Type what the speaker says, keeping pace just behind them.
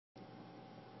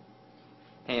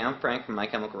Hey, I'm Frank from My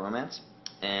Chemical Romance,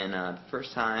 and the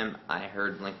first time I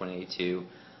heard Blink-182,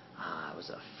 I was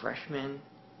a freshman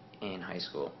in high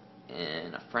school,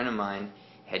 and a friend of mine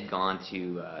had gone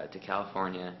to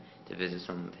California to visit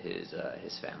some of his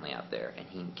family out there, and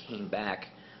he came back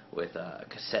with a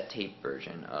cassette tape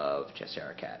version of Jesse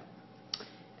Our Cat.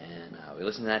 And we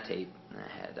listened to that tape, and it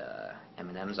had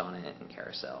M&M's on it and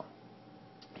Carousel,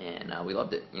 and we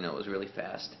loved it. You know, it was really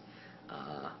fast,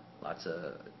 lots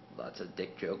of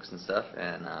dick jokes and stuff,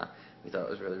 and we thought it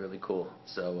was really cool.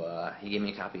 So he gave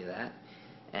me a copy of that,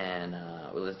 and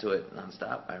we listened to it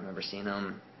nonstop. I remember seeing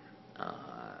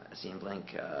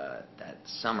Blink that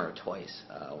summer twice.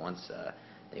 Once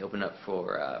they opened up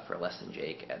for Less Than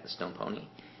Jake at the Stone Pony,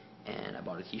 and I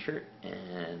bought a T-shirt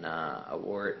and I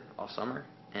wore it all summer.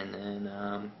 And then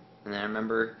I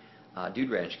remember Dude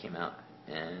Ranch came out,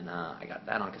 and I got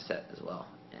that on cassette as well,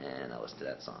 and I listened to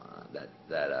that song,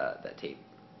 that tape,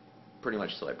 pretty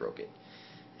much till I broke it.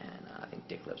 And I think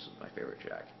Dick Lips was my favorite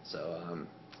track. So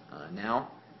now,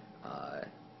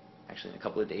 actually in a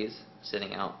couple of days,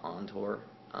 sitting out on tour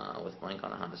with Blink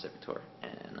on a Honda Civic tour,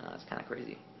 and it's kind of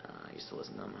crazy. I used to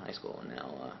listen to them in high school, and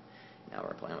now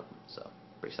we're playing with them, so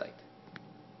pretty psyched.